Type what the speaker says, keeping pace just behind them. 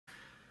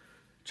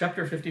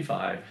Chapter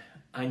 55.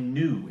 I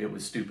knew it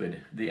was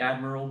stupid. The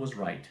Admiral was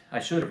right. I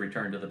should have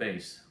returned to the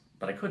base,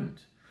 but I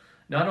couldn't.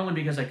 Not only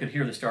because I could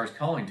hear the stars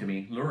calling to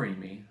me, luring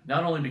me,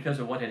 not only because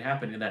of what had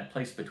happened in that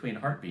place between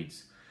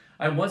heartbeats.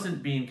 I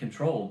wasn't being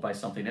controlled by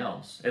something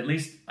else. At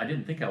least, I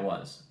didn't think I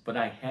was, but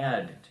I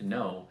had to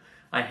know.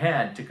 I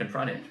had to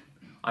confront it.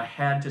 I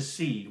had to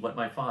see what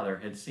my father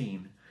had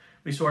seen.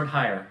 We soared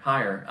higher,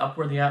 higher, up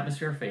where the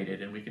atmosphere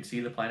faded and we could see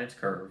the planet's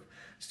curve.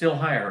 Still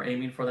higher,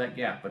 aiming for that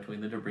gap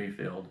between the debris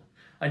field.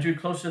 I drew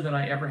closer than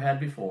I ever had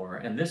before,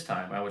 and this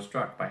time I was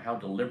struck by how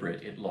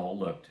deliberate it all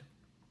looked.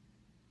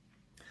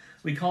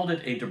 We called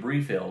it a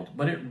debris field,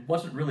 but it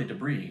wasn't really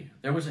debris.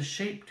 There was a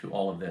shape to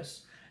all of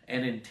this,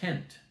 an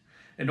intent.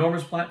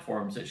 Enormous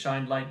platforms that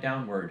shined light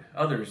downward,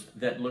 others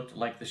that looked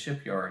like the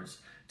shipyards.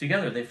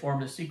 Together they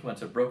formed a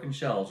sequence of broken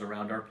shells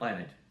around our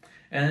planet,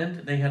 and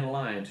they had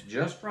aligned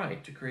just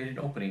right to create an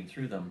opening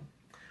through them.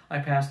 I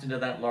passed into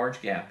that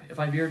large gap. If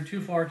I veered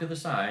too far to the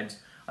sides,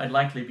 I'd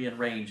likely be in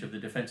range of the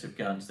defensive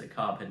guns that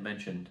Cobb had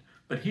mentioned.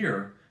 But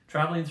here,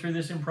 traveling through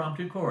this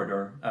impromptu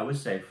corridor, I was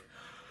safe.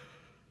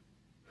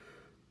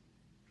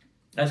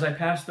 As I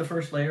passed the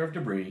first layer of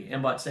debris,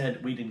 Embot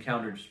said we'd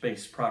encountered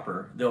space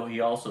proper, though he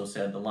also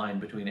said the line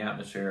between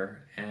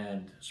atmosphere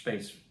and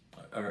space,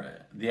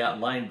 or the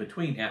line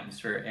between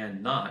atmosphere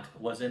and not,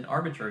 was an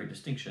arbitrary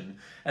distinction,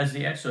 as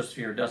the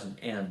exosphere doesn't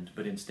end,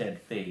 but instead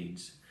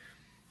fades.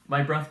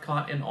 My breath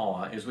caught in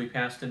awe as we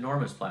passed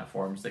enormous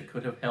platforms that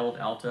could have held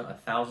Alta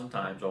 1,000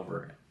 times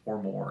over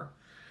or more.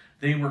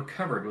 They were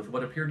covered with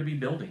what appeared to be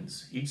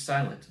buildings, each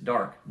silent,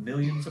 dark,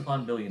 millions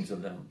upon millions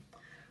of them.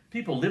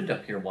 People lived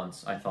up here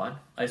once, I thought.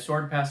 I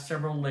soared past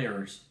several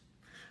layers.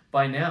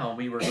 By now,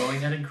 we were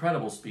going at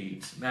incredible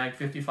speeds, Mag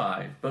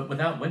 55, but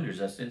without wind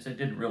resistance, it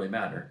didn't really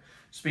matter.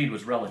 Speed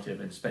was relative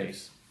in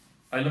space.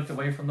 I looked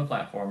away from the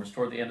platforms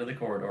toward the end of the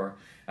corridor.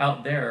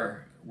 Out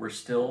there were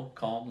still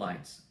calm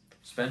lights.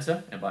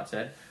 Spencer, Embot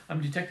said,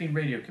 I'm detecting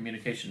radio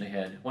communication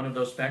ahead. One of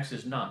those specks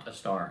is not a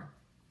star.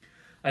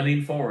 I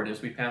leaned forward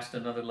as we passed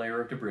another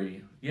layer of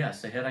debris.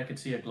 Yes, ahead I could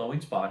see a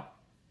glowing spot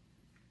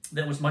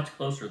that was much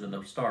closer than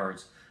the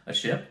stars. A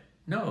ship?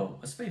 No,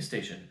 a space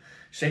station,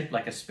 shaped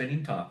like a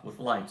spinning top with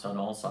lights on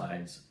all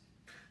sides.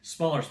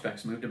 Smaller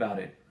specks moved about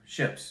it.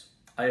 Ships.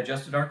 I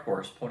adjusted our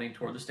course, pointing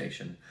toward the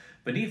station.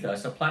 Beneath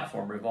us, a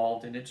platform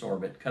revolved in its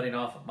orbit, cutting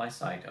off my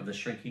sight of the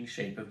shrinking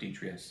shape of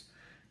Detrius.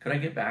 Could I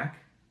get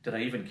back? Did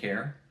I even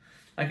care?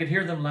 I could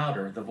hear them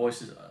louder, the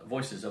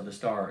voices of the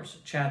stars,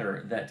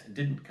 chatter that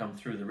didn't come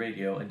through the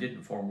radio and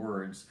didn't form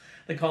words.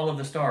 The call of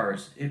the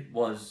stars, it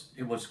was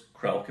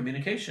Krell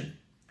communication.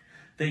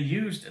 They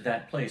used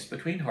that place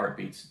between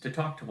heartbeats to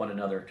talk to one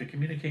another, to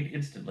communicate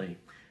instantly,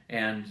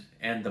 and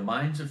the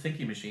minds of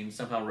thinking machines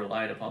somehow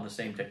relied upon the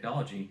same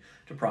technology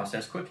to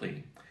process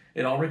quickly.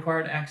 It all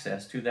required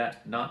access to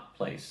that not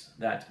place,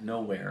 that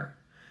nowhere.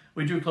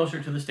 We drew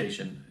closer to the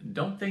station.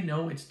 Don't they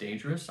know it's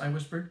dangerous, I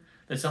whispered,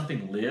 that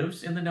something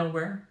lives in the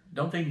nowhere?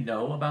 Don't they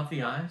know about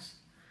the eyes?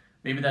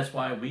 Maybe that's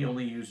why we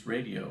only used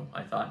radio,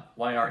 I thought,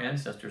 why our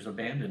ancestors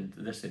abandoned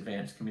this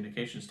advanced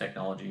communications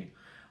technology.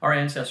 Our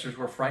ancestors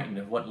were frightened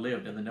of what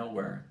lived in the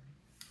nowhere.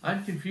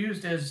 I'm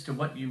confused as to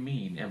what you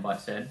mean,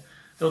 Embot said,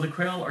 though the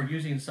Krell are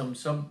using some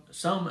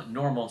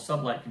normal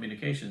sublight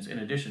communications in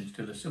addition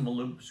to the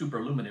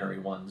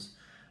superluminary ones.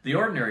 The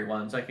ordinary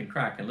ones I can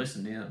crack and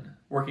listen in,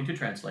 working to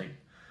translate.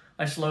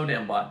 I slowed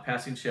Embot,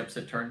 passing ships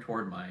that turned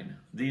toward mine.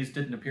 These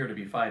didn't appear to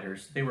be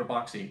fighters. They were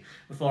boxy,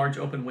 with large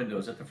open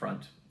windows at the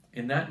front.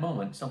 In that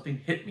moment,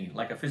 something hit me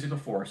like a physical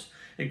force.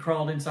 It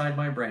crawled inside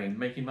my brain,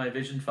 making my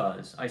vision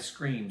fuzz. I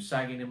screamed,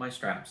 sagging in my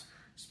straps.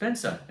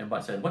 Spencer,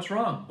 Embot said, what's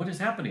wrong? What is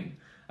happening?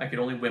 I could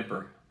only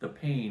whimper. The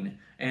pain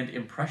and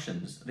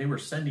impressions. They were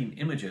sending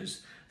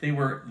images. They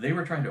were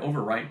trying to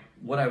overwrite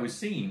what I was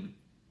seeing.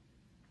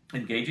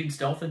 Engaging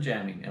stealth and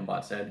jamming,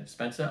 Embot said.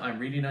 Spencer, I'm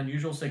reading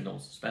unusual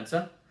signals.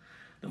 Spencer?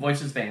 The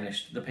voices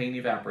vanished. The pain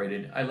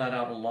evaporated. I let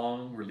out a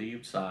long,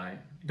 relieved sigh.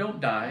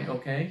 Don't die,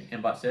 okay?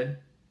 Embot said.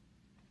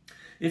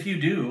 If you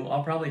do,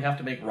 I'll probably have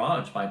to make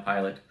Raj my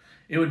pilot.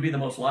 It would be the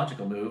most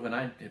logical move,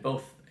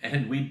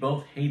 and we'd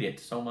both hate it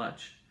so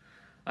much.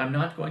 I'm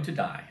not going to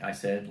die, I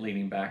said,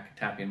 leaning back,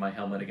 tapping my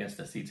helmet against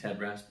the seat's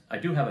headrest. I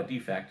do have a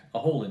defect, a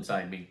hole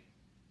inside me.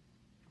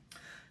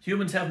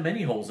 Humans have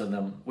many holes in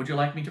them. Would you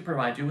like me to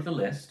provide you with a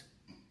list?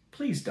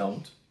 Please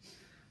don't.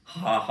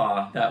 Ha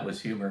ha, that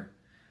was humor.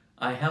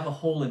 I have a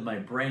hole in my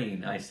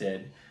brain, I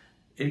said.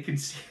 It can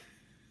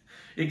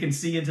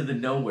see into the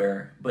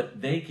nowhere,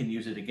 but they can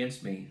use it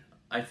against me.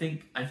 I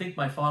think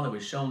my father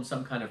was shown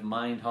some kind of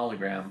mind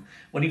hologram.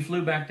 When he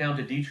flew back down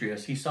to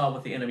Detrius, he saw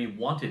what the enemy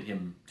wanted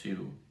him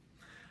to.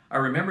 I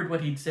remembered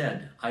what he'd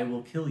said. I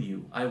will kill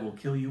you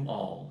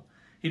all.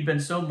 He'd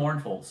been so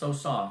mournful, so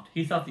soft.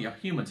 He thought the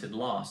humans had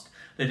lost,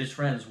 that his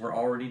friends were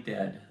already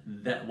dead,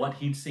 that what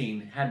he'd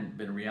seen hadn't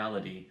been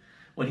reality.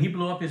 When he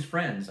blew up his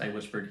friends, I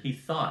whispered, he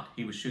thought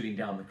he was shooting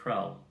down the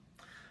Krell.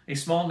 A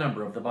small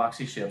number of the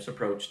boxy ships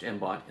approached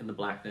Embot in the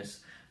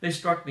blackness. They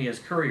struck me as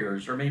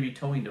couriers or maybe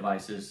towing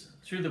devices.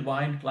 Through the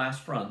wide glass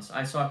fronts,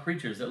 I saw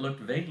creatures that looked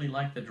vaguely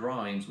like the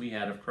drawings we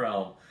had of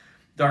Krell.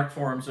 dark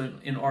forms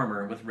in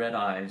armor with red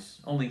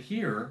eyes. Only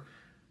here,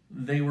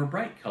 they were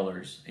bright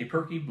colors, a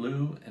perky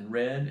blue and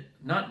red,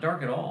 not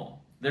dark at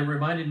all. They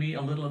reminded me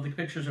a little of the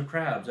pictures of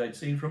crabs I'd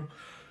seen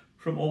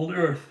from old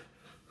Earth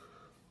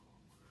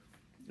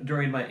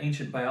during my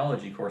ancient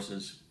biology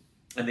courses.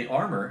 And the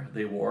armor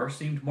they wore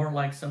seemed more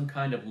like some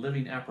kind of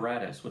living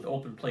apparatus with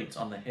open plates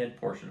on the head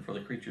portion for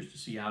the creatures to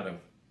see out of.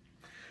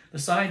 The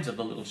sides of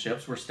the little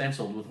ships were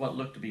stenciled with what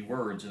looked to be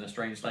words in a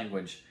strange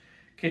language.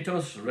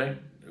 Ketos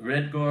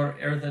redgor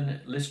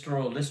earthen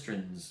listro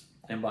listrins,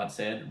 Embot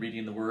said,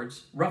 reading the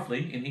words.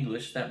 Roughly, in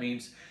English, that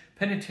means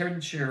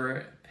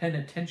penitentiary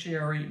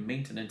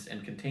maintenance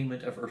and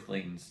containment of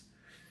earthlings.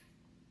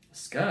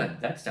 Scud,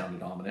 that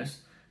sounded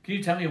ominous. Can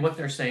you tell me what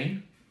they're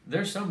saying?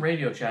 There's some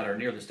radio chatter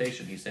near the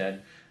station, he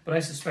said, but I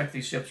suspect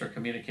these ships are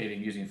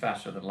communicating using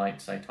faster-than-light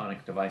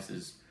cytonic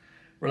devices.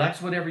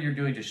 Relax whatever you're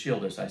doing to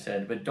shield us, I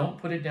said, but don't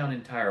put it down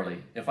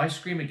entirely. If I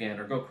scream again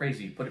or go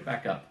crazy, put it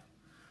back up.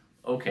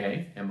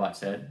 Okay, Embot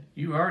said.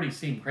 You already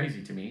seem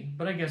crazy to me,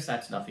 but I guess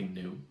that's nothing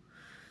new.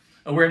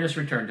 Awareness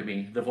returned to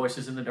me, the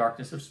voices in the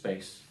darkness of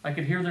space. I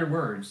could hear their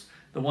words,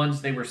 the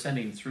ones they were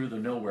sending through the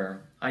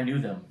nowhere. I knew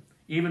them,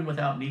 even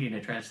without needing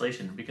a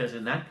translation, because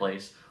in that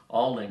place,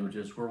 all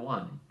languages were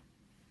one.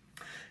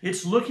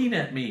 It's looking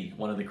at me,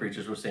 one of the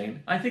creatures was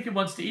saying. I think it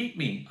wants to eat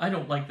me. I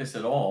don't like this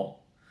at all.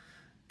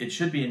 It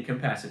should be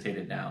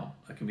incapacitated now,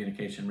 a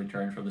communication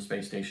returned from the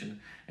space station.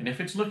 And if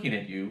it's looking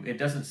at you, it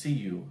doesn't see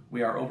you.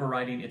 We are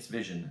overriding its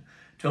vision.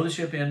 Tow the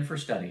ship in for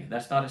study.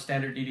 That's not a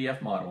standard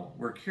DDF model.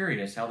 We're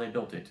curious how they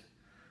built it.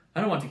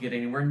 I don't want to get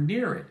anywhere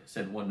near it,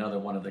 said another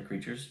one of the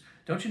creatures.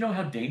 Don't you know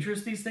how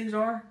dangerous these things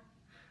are?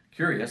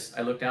 Curious,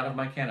 I looked out of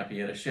my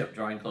canopy at a ship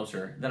drawing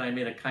closer. Then I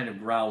made a kind of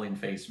growling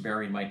face,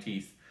 baring my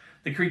teeth.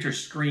 The creature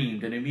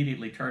screamed and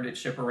immediately turned its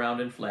ship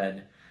around and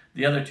fled.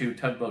 The other two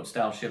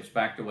tugboat-style ships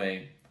backed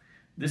away.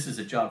 This is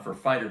a job for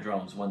fighter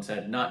drones, one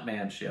said, not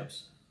manned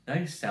ships.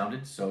 I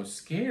sounded so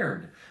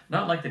scared,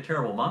 not like the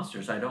terrible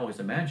monsters I'd always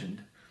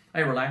imagined. I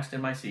relaxed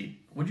in my seat.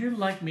 Would you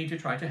like me to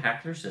try to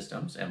hack their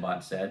systems?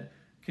 Embot said.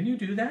 Can you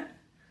do that?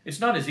 It's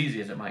not as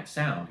easy as it might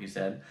sound, he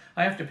said.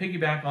 I have to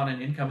piggyback on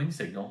an incoming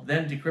signal,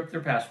 then decrypt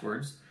their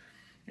passwords,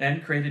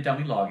 and create a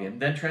dummy login,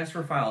 then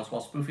transfer files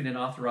while spoofing an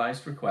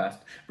authorized request,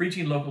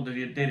 breaching local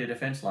data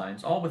defense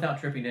lines, all without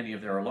tripping any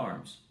of their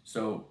alarms.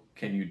 So,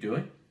 can you do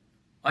it?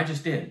 I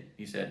just did,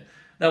 he said.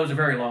 That was a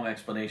very long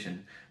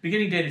explanation.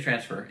 Beginning data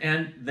transfer,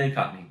 and they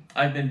caught me.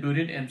 I've been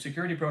booted, and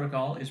security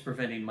protocol is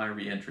preventing my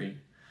re-entry.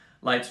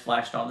 Lights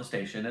flashed on the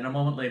station, and a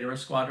moment later a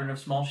squadron of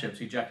small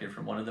ships ejected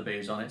from one of the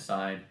bays on its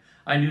side.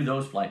 I knew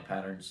those flight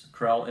patterns.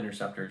 Krell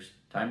interceptors.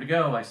 Time to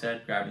go, I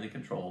said, grabbing the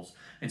controls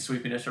and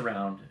sweeping us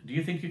around. Do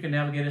you think you can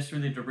navigate us through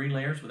the debris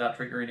layers without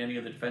triggering any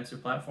of the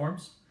defensive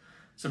platforms?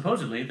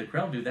 Supposedly, the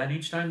Krell do that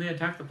each time they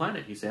attack the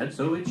planet, he said,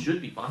 so it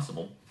should be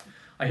possible.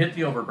 I hit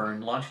the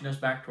overburn, launching us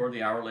back toward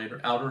the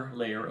outer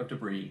layer of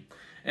debris.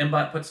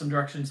 Embot put some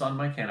directions on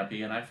my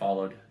canopy, and I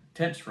followed,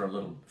 tense for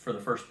the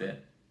first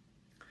bit.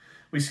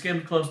 We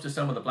skimmed close to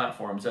some of the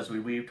platforms as we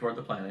weaved toward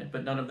the planet,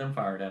 but none of them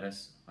fired at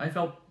us. I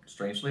felt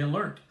strangely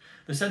alert.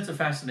 The sense of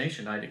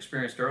fascination I'd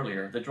experienced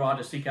earlier, the draw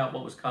to seek out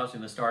what was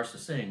causing the stars to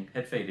sing,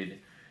 had faded.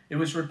 It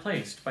was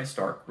replaced by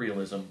stark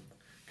realism.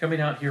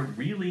 Coming out here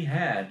really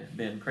had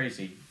been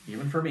crazy,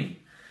 even for me.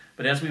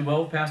 But as we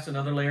wove past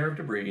another layer of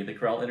debris, the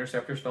Krell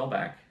interceptors fell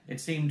back. It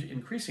seemed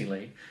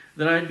increasingly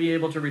that I'd be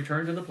able to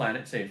return to the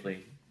planet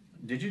safely.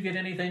 Did you get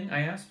anything,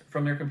 I asked,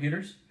 from their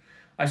computers?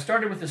 I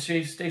started with the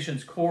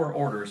station's core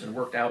orders and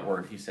worked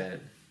outward, he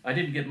said. I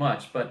didn't get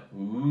much, but,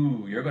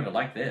 ooh, you're going to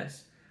like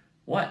this.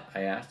 What?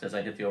 I asked as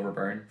I hit the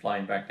overburn,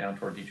 flying back down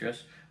toward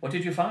Detrius. What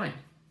did you find?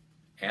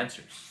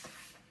 Answers.